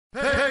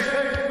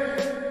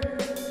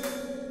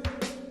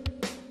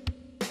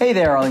Hey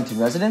there, Arlington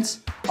residents.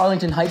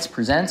 Arlington Heights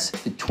presents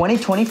the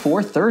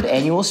 2024 3rd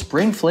Annual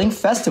Spring Fling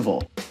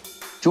Festival.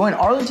 Join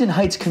Arlington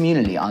Heights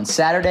community on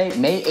Saturday,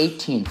 May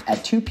 18th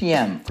at 2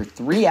 p.m. for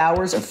 3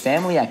 hours of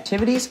family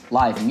activities,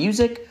 live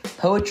music,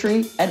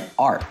 poetry, and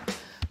art.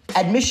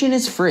 Admission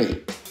is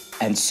free,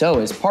 and so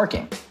is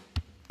parking.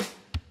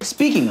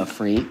 Speaking of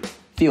free,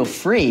 feel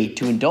free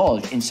to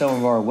indulge in some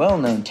of our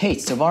well-known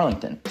tastes of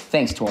Arlington,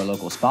 thanks to our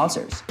local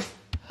sponsors.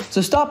 So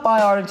stop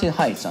by Arlington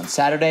Heights on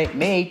Saturday,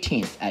 May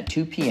 18th at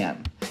 2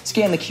 p.m.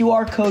 Scan the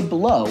QR code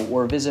below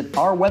or visit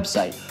our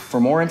website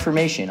for more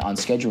information on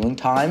scheduling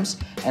times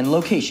and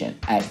location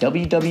at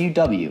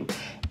www.arlcc.org.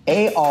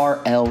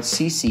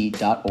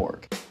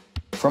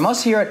 From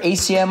us here at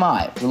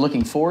ACMi, we're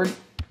looking forward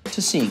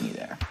to seeing you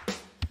there.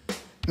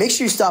 Make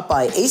sure you stop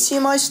by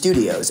ACMi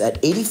Studios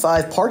at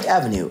 85 Park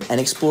Avenue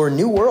and explore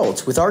new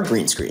worlds with our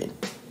green screen.